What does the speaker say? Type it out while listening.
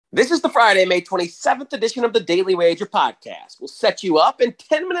This is the Friday, May 27th edition of the Daily Wager podcast. We'll set you up in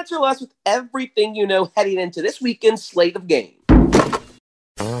 10 minutes or less with everything you know heading into this weekend's slate of games.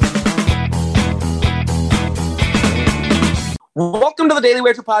 Welcome to the Daily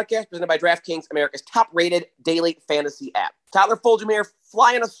Wager podcast presented by DraftKings, America's top-rated daily fantasy app. Tyler Fulgham here,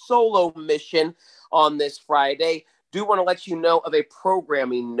 flying a solo mission on this Friday. Do want to let you know of a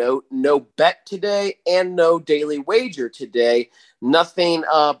programming note. No bet today and no daily wager today. Nothing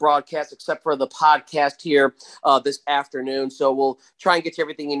broadcast except for the podcast here this afternoon. So we'll try and get you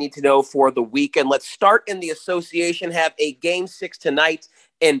everything you need to know for the weekend. Let's start in the association. Have a Game 6 tonight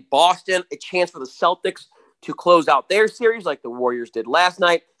in Boston. A chance for the Celtics to close out their series like the Warriors did last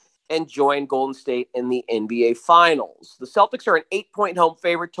night and join Golden State in the NBA Finals. The Celtics are an 8-point home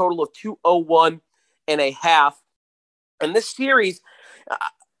favorite, total of 201.5. And this series,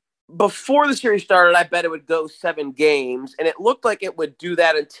 before the series started, I bet it would go 7 games. And it looked like it would do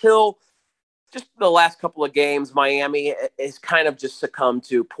that until just the last couple of games. Miami has kind of just succumbed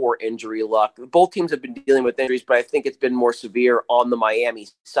to poor injury luck. Both teams have been dealing with injuries, but I think it's been more severe on the Miami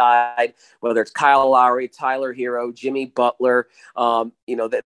side, whether it's Kyle Lowry, Tyler Hero, Jimmy Butler,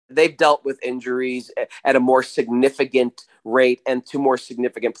 that they've dealt with injuries at a more significant rate and to more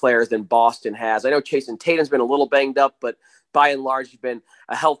significant players than Boston has. I know Jason Tatum's been a little banged up, but by and large, he's been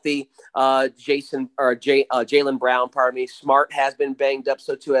a healthy Jaylen Brown, Smart has been banged up,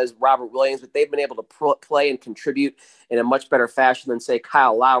 so too has Robert Williams, but they've been able to play and contribute in a much better fashion than, say,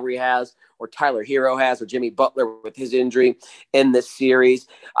 Kyle Lowry has or Tyler Hero has or Jimmy Butler with his injury in this series.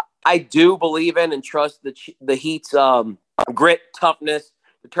 I do believe in and trust the Heat's grit, toughness,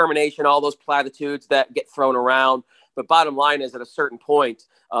 determination, all those platitudes that get thrown around. But bottom line is, at a certain point,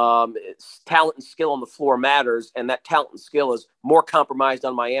 talent and skill on the floor matters, and that talent and skill is more compromised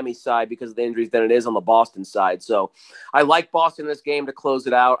on Miami's side because of the injuries than it is on the Boston side. So I like Boston in this game to close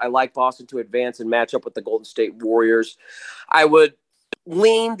it out. I like Boston to advance and match up with the Golden State Warriors. I would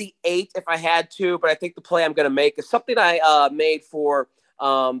lean the 8 if I had to, but I think the play I'm going to make is something I made for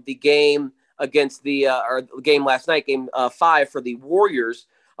the game against the game last night, game 5 for the Warriors.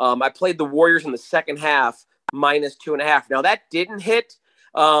 I played the Warriors in the second half, -2.5. Now, that didn't hit.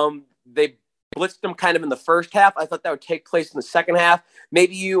 They blitzed them kind of in the first half. I thought that would take place in the second half.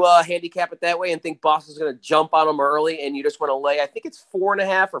 Maybe you handicap it that way and think Boston's going to jump on them early and you just want to lay. I think it's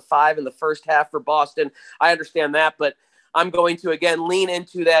 4.5 or 5 in the first half for Boston. I understand that, but I'm going to, again, lean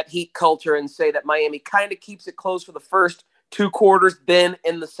into that Heat culture and say that Miami kind of keeps it close for the first 2 quarters. Then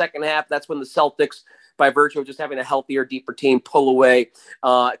in the second half, that's when the Celtics, by virtue of just having a healthier, deeper team, pull away,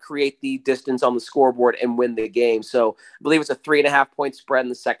 create the distance on the scoreboard, and win the game. So I believe it's a 3.5-point spread in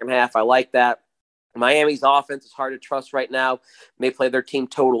the second half. I like that. Miami's offense is hard to trust right now. They play their team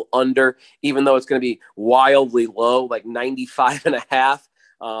total under, even though it's going to be wildly low, like 95.5.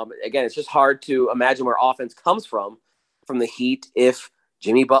 Again, it's just hard to imagine where offense comes from the Heat if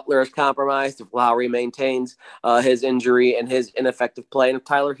Jimmy Butler is compromised, if Lowry maintains his injury and his ineffective play, and if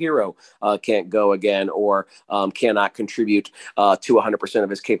Tyler Hero can't go again or cannot contribute to 100% of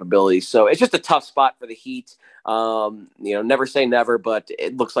his capabilities. So it's just a tough spot for the Heat. Never say never, but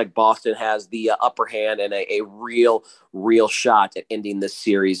it looks like Boston has the upper hand and a real shot at ending this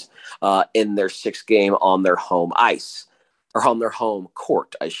series in their 6th game on their home ice, or on their home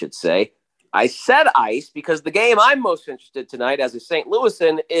court, I should say. I said ice because the game I'm most interested tonight as a St.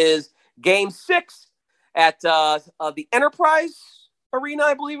 Louisan is Game 6 at the Enterprise Arena,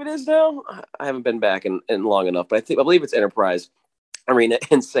 I believe it is now. I haven't been back in long enough, but I believe it's Enterprise Arena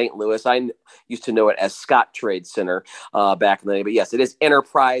in St. Louis. I used to know it as Scott Trade Center back in the day, but yes, it is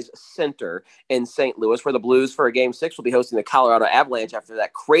Enterprise Center in St. Louis, where the Blues for a Game 6 will be hosting the Colorado Avalanche after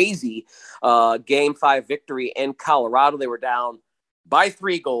that crazy Game 5 victory in Colorado. They were down by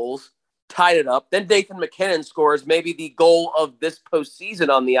 3 goals. Tied it up. Then Nathan MacKinnon scores maybe the goal of this postseason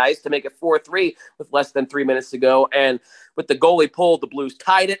on the ice to make it 4-3 with less than 3 minutes to go. And with the goalie pulled, the Blues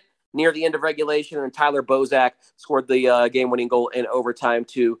tied it near the end of regulation, and Tyler Bozak scored the game-winning goal in overtime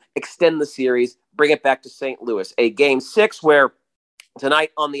to extend the series, bring it back to St. Louis. A Game 6 where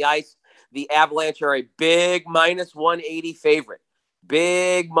tonight on the ice, the Avalanche are a big -180 favorite.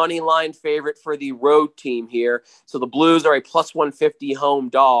 Big money line favorite for the road team here. So the Blues are a +150 home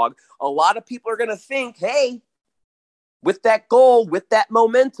dog. A lot of people are going to think, hey, with that goal, with that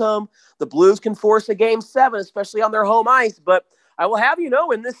momentum, the Blues can force a Game 7, especially on their home ice. But I will have you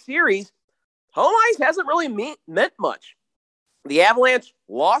know, in this series, home ice hasn't really meant much. The Avalanche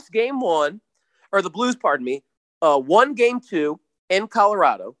lost Game 1, or the Blues, won Game 2 in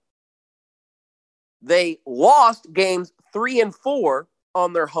Colorado. They lost games 3 and 4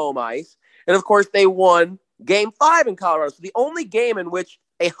 on their home ice. And, of course, they won Game 5 in Colorado. So the only game in which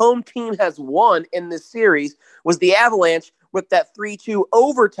a home team has won in this series was the Avalanche with that 3-2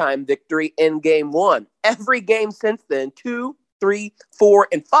 overtime victory in game one. Every game since then, 2, 3, 4,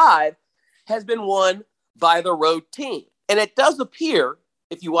 and 5, has been won by the road team. And it does appear,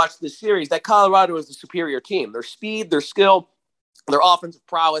 if you watch this series, that Colorado is the superior team. Their speed, their skill, their offensive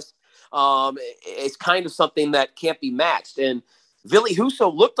prowess is kind of something that can't be matched. And Ville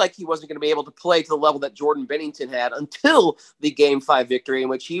Husso looked like he wasn't going to be able to play to the level that Jordan Binnington had until the Game 5 victory, in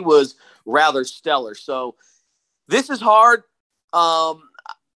which he was rather stellar. So this is hard.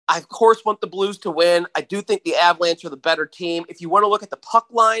 I, of course, want the Blues to win. I do think the Avalanche are the better team. If you want to look at the puck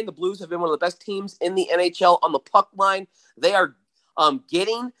line, the Blues have been one of the best teams in the NHL on the puck line. They are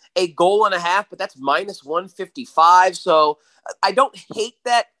getting a goal and a half, but that's minus 155. So I don't hate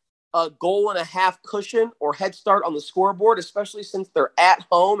that goal and a half cushion or head start on the scoreboard, especially since they're at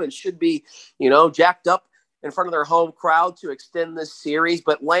home and should be, jacked up in front of their home crowd to extend this series.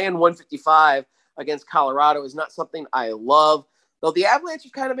 But laying 155 against Colorado is not something I love. Though the Avalanche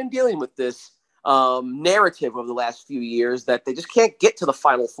have kind of been dealing with this narrative over the last few years that they just can't get to the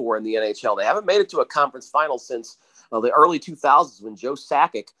Final Four in the NHL. They haven't made it to a conference final since the early 2000s when Joe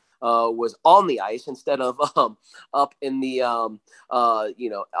Sakic was on the ice instead of up in the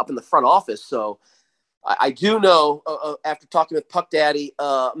up in the front office. So I do know after talking with Puck Daddy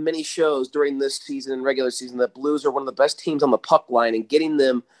many shows during this season and regular season that Blues are one of the best teams on the puck line, and getting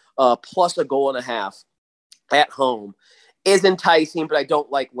them plus a goal and a half at home is enticing, but I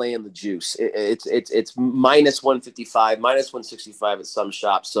don't like laying the juice. It's minus 155, minus 165 at some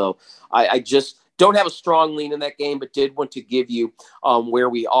shops. So I just don't have a strong lean in that game, but did want to give you where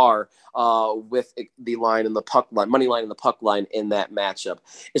we are with the line and the puck line, money line and the puck line in that matchup.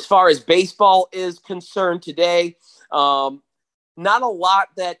 As far as baseball is concerned today, not a lot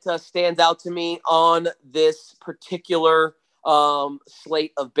that stands out to me on this particular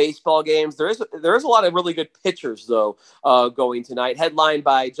slate of baseball games. There is a lot of really good pitchers though going tonight. Headlined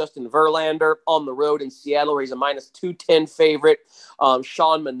by Justin Verlander on the road in Seattle, where he's a minus 210 favorite.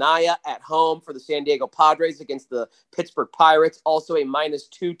 Sean Manaea at home for the San Diego Padres against the Pittsburgh Pirates, also a minus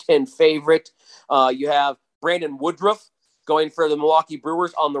 210 favorite. You have Brandon Woodruff going for the Milwaukee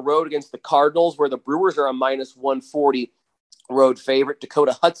Brewers on the road against the Cardinals, where the Brewers are a minus 140 road favorite.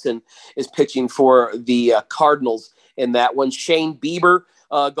 Dakota Hudson is pitching for the Cardinals in that one. Shane Bieber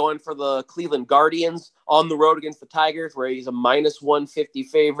going for the Cleveland Guardians on the road against the Tigers, where he's a minus 150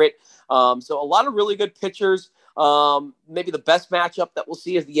 favorite. So a lot of really good pitchers. Maybe the best matchup that we'll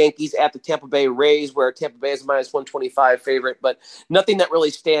see is the Yankees at the Tampa Bay Rays, where Tampa Bay is a minus 125 favorite, but nothing that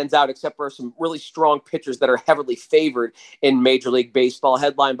really stands out except for some really strong pitchers that are heavily favored in Major League Baseball,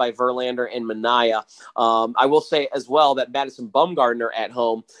 headlined by Verlander and Manaea. I will say as well that Madison Bumgarner at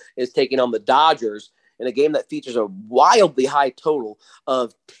home is taking on the Dodgers in a game that features a wildly high total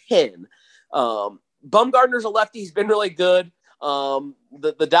of 10. Bumgarner's a lefty. He's been really good.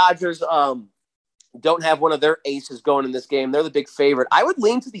 The Dodgers don't have one of their aces going in this game. They're the big favorite. I would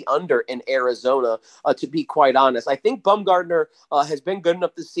lean to the under in Arizona, to be quite honest. I think Bumgarner has been good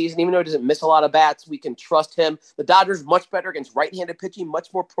enough this season. Even though he doesn't miss a lot of bats, we can trust him. The Dodgers much better against right-handed pitching, much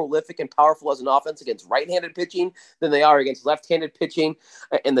more prolific and powerful as an offense against right-handed pitching than they are against left-handed pitching.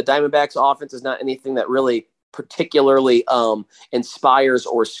 And the Diamondbacks offense is not anything that really particularly inspires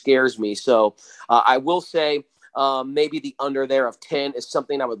or scares me. So I will say maybe the under there of 10 is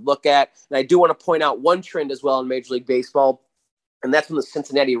something I would look at. And I do want to point out one trend as well in Major League Baseball, and that's when the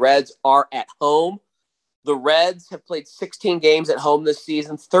Cincinnati Reds are at home. The Reds have played 16 games at home this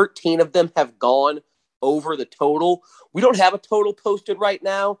season. 13 of them have gone over the total. We don't have a total posted right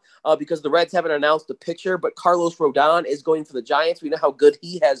now because the Reds haven't announced a pitcher, but Carlos Rodon is going for the Giants. We know how good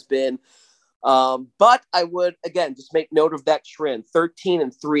he has been. But I would, again, just make note of that trend,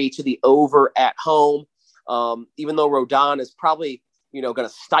 13-3 to the over at home. Even though Rodon is probably, going to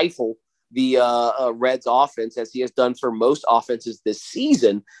stifle the Reds offense as he has done for most offenses this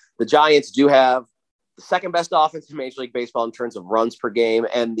season, the Giants do have the second best offense in Major League Baseball in terms of runs per game,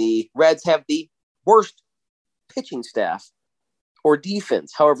 and the Reds have the worst pitching staff or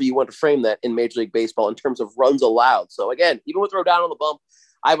defense, however you want to frame that in Major League Baseball in terms of runs allowed. So again, even with Rodon on the bump,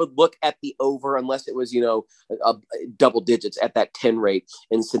 I would look at the over unless it was, double digits at that 10 rate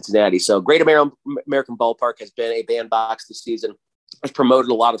in Cincinnati. So Great American Ballpark has been a bandbox this season. Has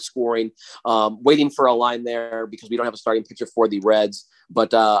promoted a lot of scoring, waiting for a line there because we don't have a starting pitcher for the Reds.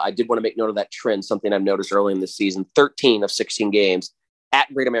 But I did want to make note of that trend, something I've noticed early in the season. 13 of 16 games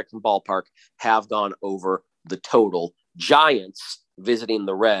at Great American Ballpark have gone over the total. Giants visiting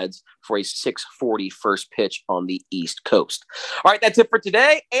the Reds for a 6:40 first pitch on the East Coast. All right, that's it for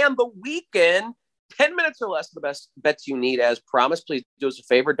today and the weekend. 10 minutes or less, the best bets you need. As promised, please do us a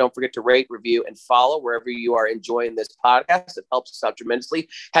favor. Don't forget to rate, review, and follow wherever you are enjoying this podcast. It helps us out tremendously.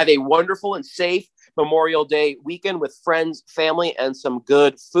 Have a wonderful and safe Memorial Day weekend with friends, family, and some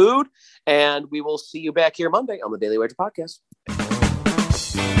good food. And we will see you back here Monday on the Daily Wager Podcast.